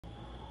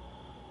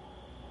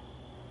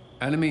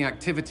Enemy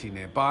activity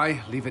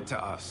nearby, leave it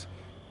to us.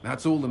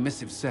 That's all the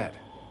missive said.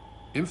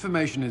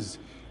 Information is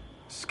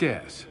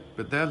scarce,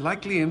 but they're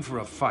likely in for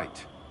a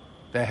fight.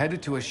 They're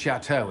headed to a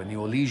chateau in the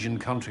Orlesian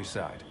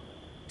countryside.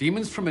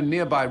 Demons from a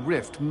nearby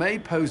rift may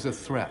pose a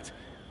threat,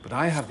 but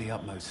I have the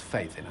utmost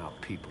faith in our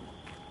people.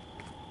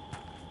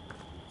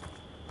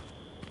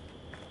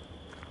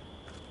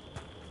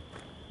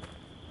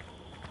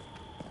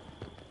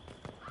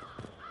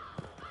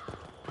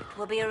 It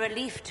will be a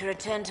relief to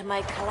return to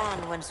my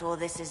clan once all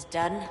this is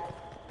done.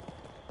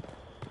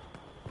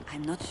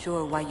 I'm not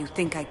sure why you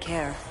think I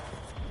care.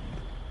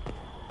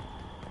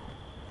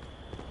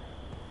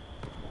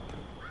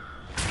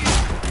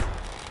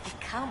 I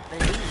can't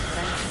believe what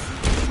I'm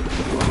seeing.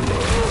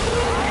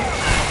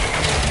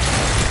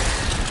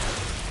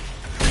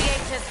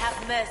 Creators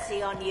have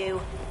mercy on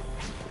you.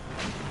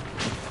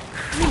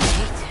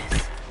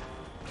 Creators?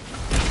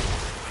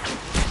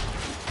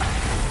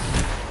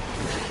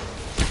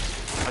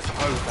 I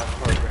suppose that's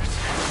progress.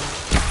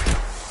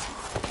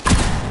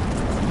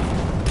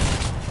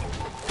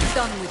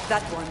 Done with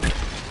that one.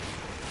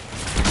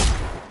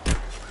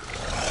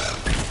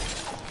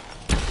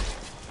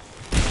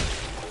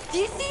 Do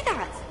you see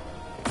that?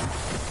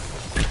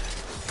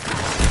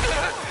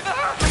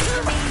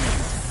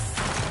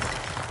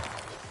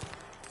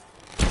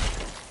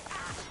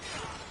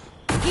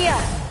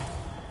 Here!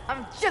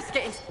 I'm just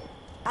getting...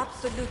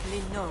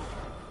 Absolutely no.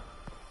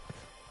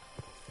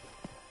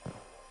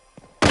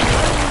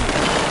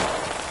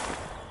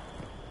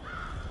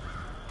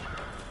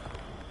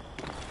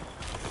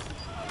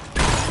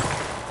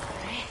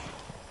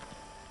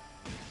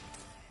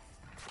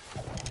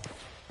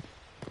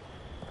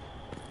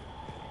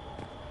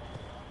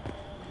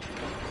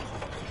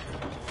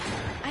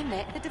 I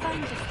met the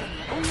Divine Destiny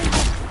only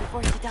once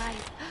before she died.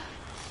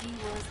 She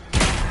was...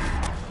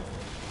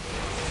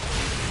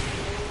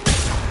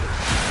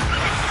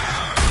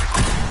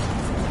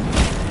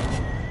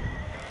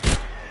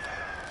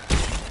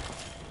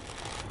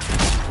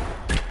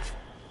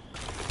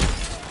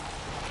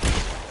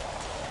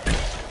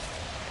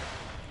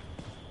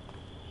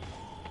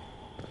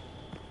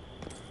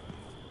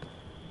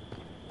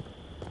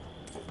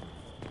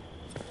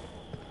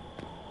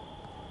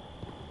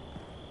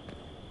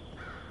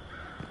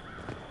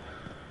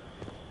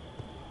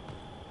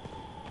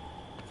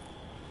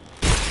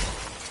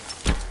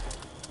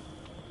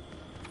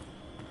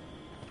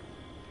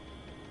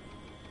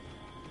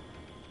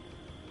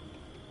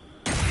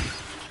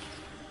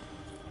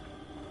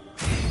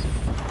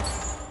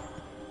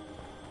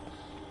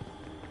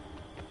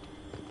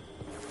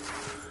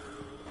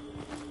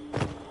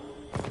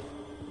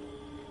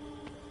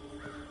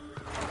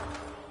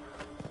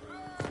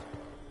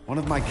 One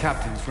of my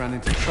captains ran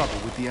into trouble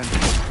with the enemy.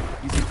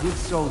 He's a good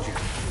soldier.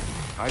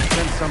 I've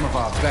sent some of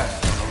our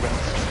best on the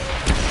rest.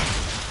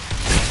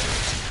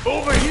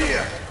 Over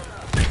here!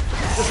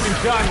 Just in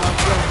time, my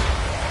friend.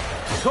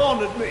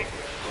 Cornered me.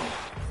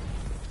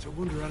 It's a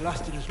wonder I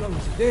lasted as long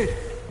as I did.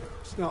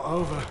 It's not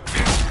over.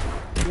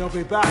 We'll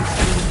be back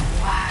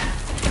soon. Wow.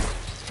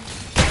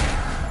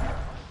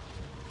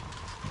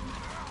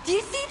 Do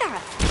you see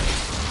that?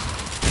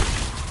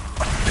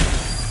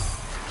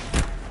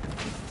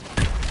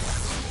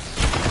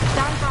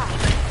 Stand by.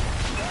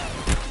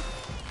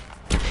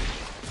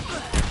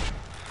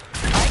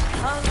 I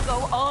can't go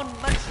on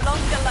much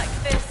longer like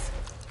this.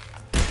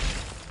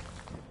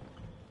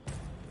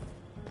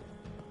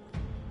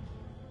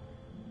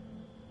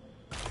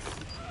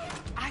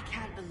 I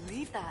can't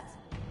believe that.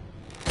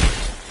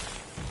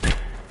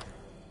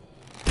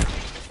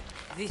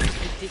 This is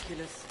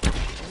ridiculous.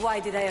 Why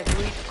did I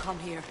agree to come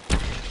here?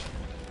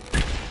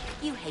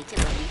 You hate it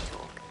when we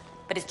talk,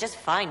 but it's just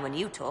fine when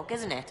you talk,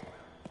 isn't it?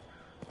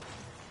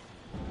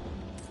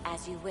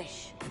 As you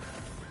wish.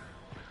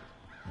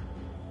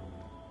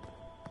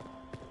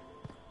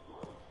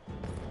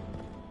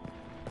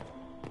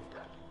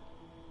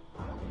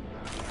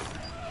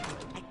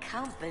 I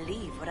can't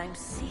believe what I'm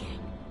seeing.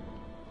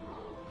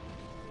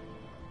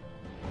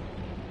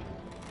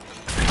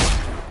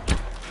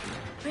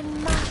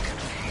 Remarkable.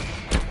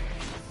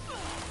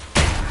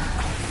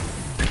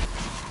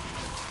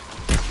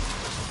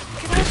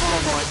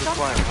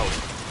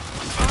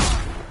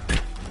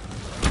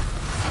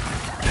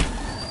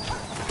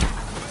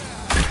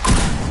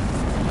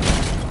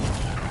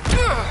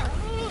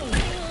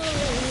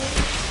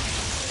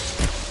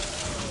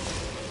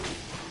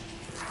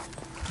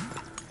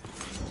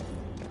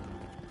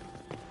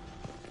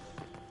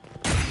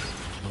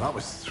 Well, that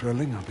was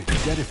thrilling. I'd be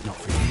dead if not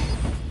for you.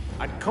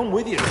 I'd come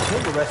with you to kill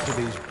the rest of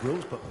these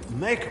brutes, but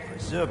Maker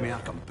preserve me. I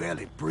can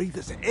barely breathe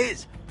as it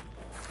is.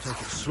 Take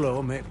it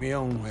slow, make my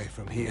own way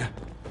from here.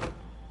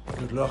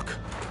 Good luck.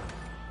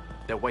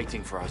 They're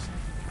waiting for us.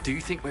 Do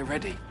you think we're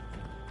ready?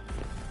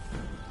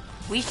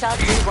 We shall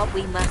do what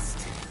we must.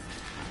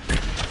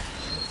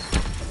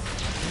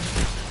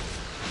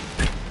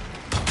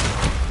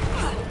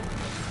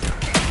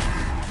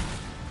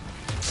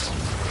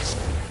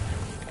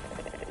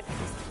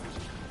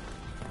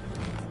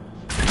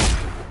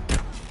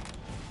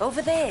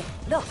 Over there,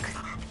 look.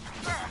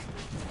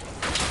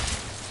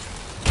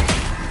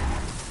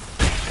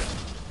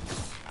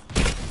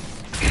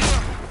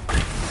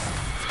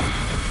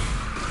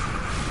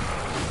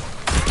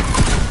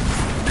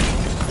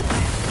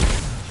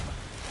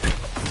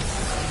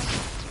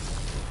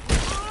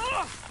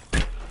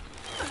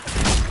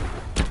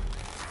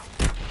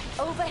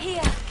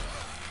 here.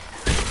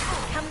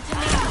 Come to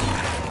me.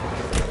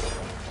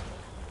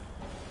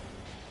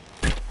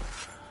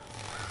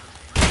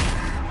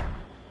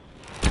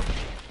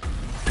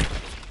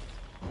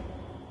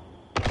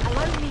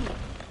 Allow me.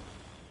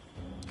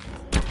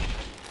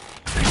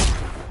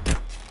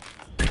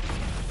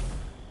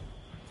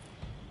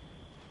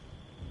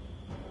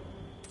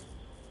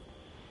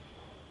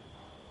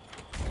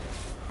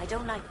 I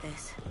don't like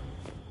this.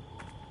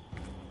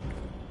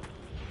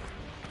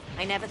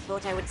 I never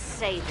thought I would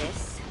say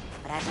this,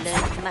 but I've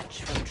learned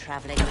much from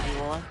traveling with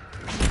you all.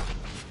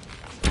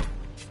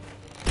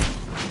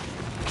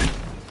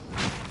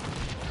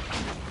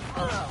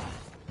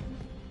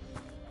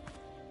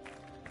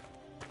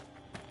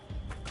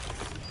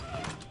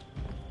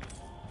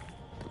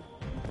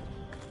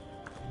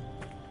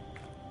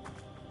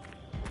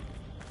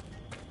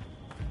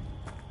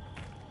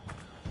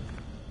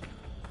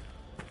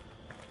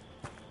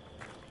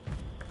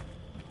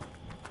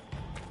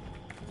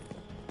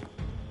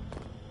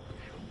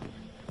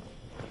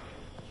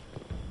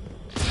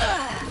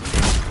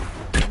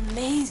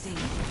 Amazing.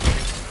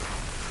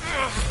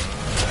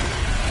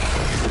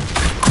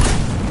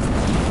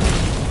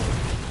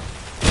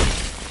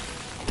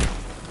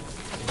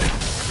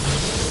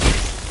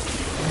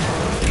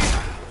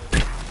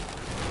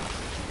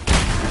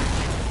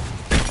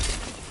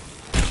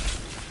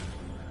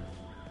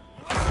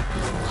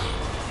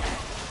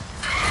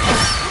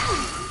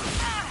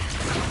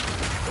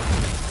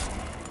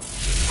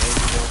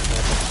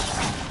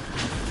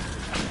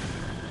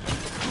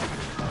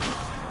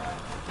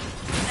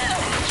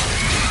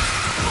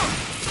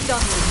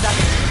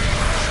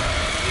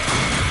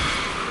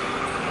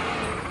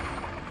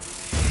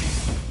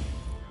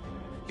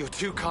 You're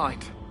too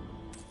kind.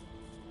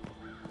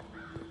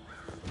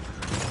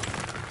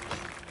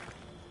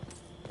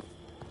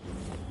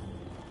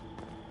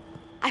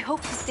 I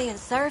hope to stay and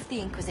serve the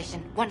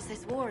Inquisition once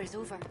this war is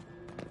over.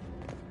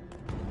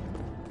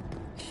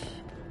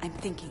 I'm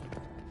thinking.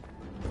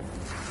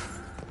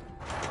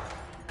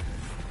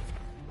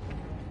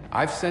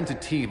 I've sent a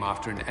team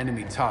after an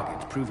enemy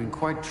target, proving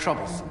quite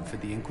troublesome for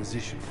the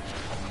Inquisition.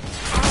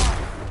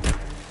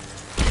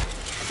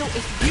 So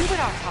if you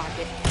were our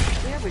target,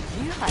 where would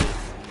you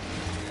hide?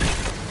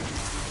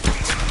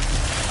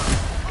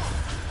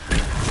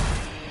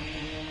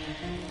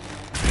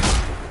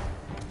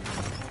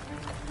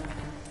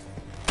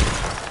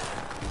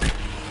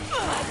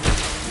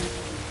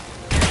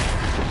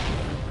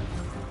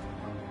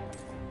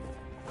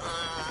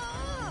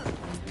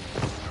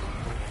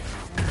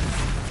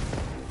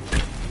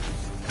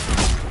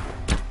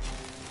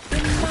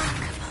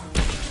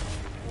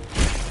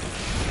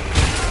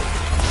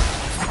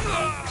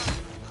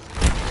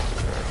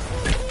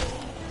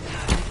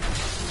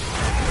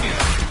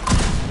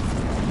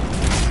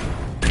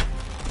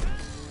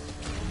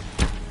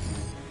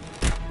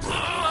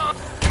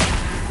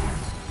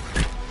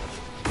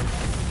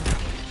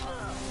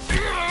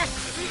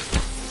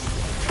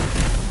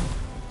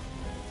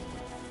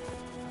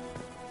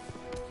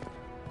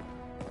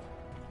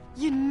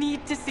 You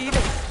need to see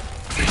this.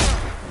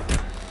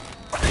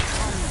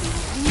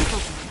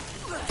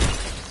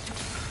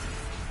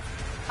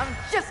 I'm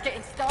just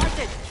getting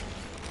started.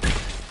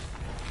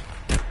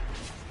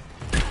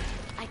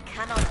 I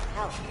cannot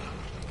help.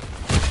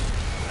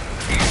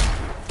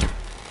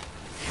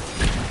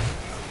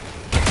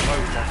 Slow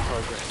that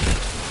progress.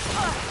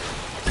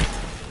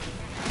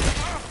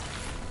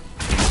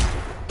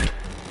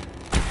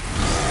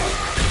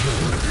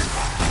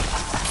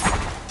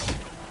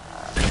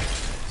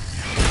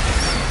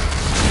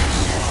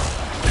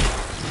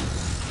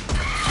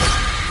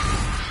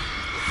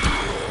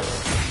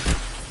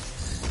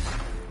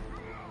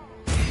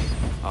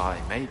 I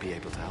may be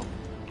able to help.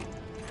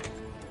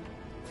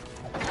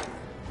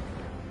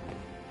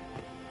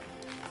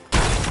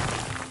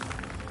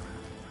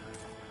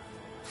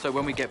 So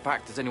when we get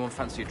back, does anyone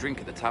fancy a drink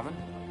at the tavern?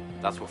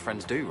 That's what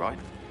friends do, right?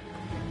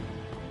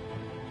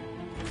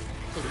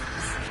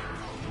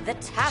 Please. The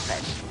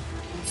tavern?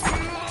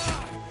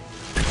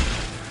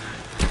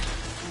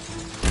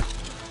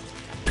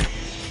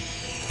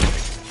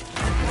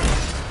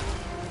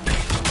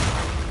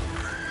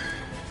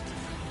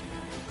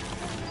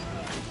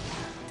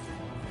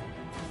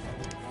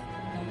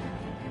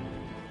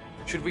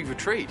 Should we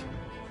retreat?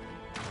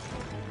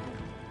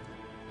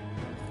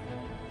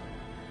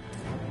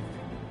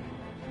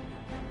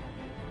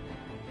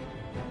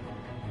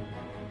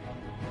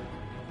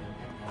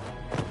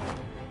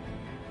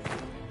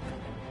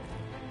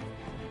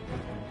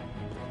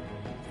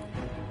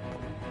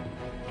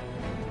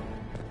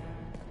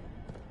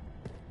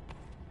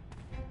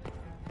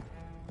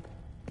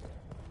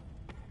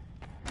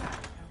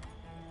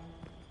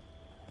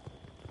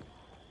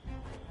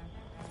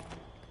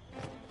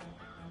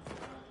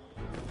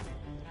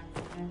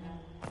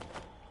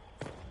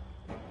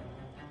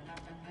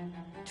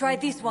 Try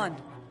this one.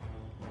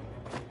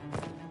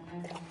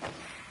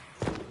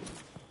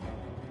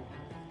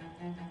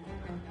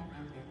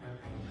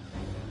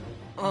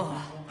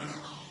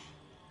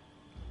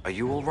 Are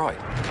you all right?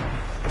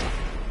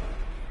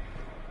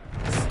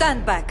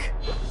 Stand back,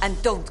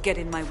 and don't get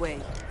in my way.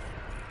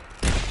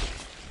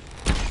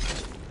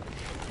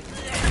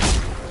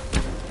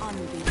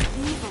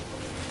 Unbelievable.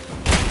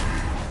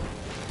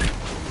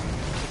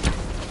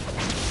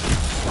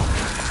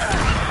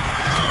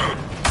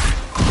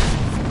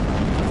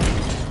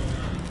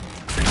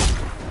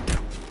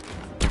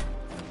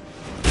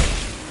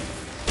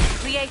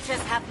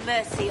 Creators have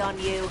mercy on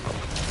you.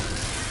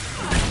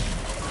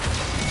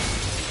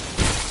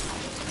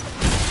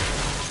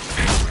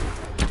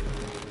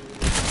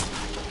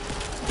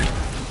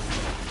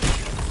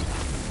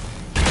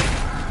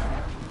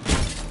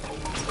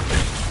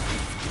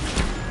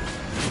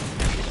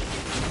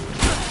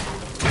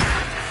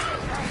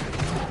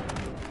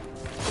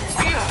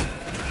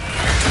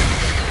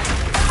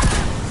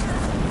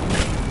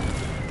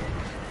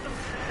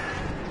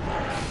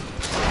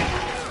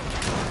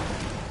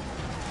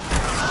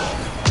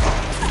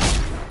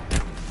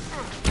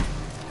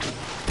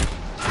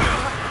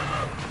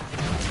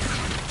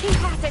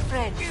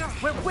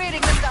 We're wearing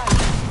them down.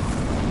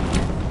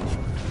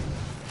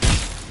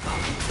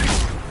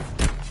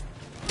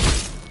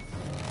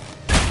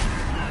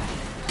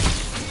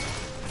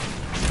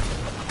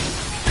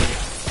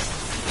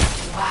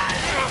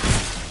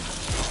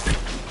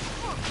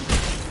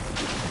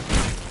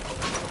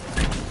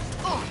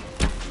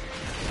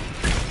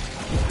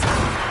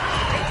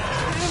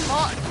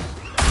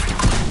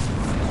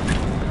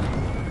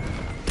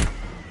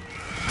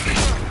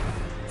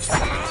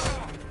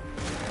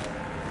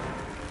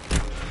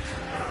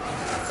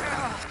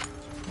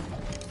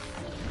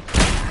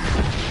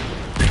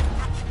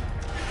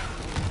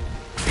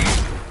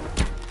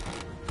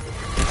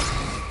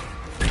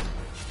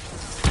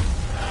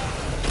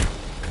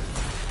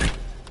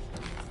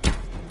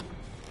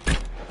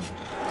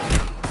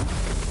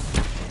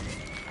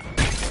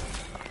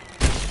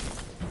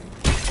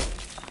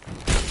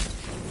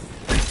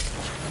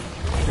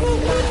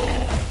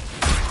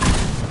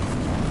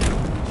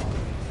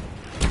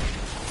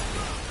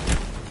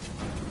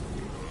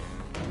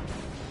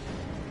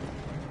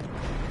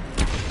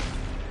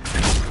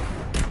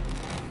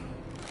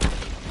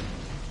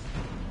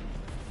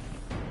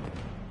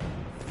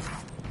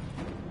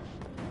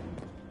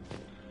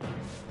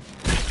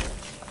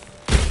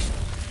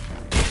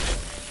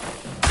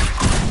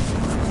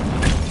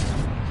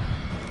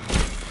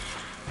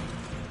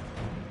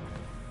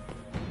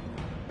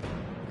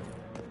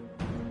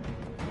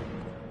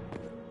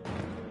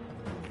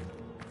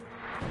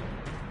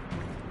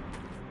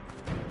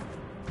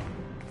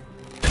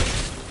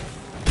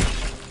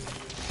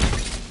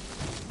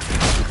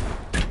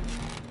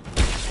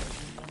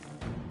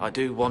 I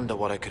do wonder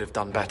what I could have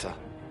done better.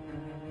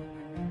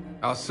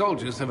 Our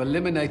soldiers have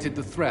eliminated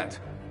the threat,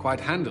 quite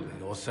handily,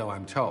 or so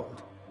I'm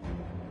told.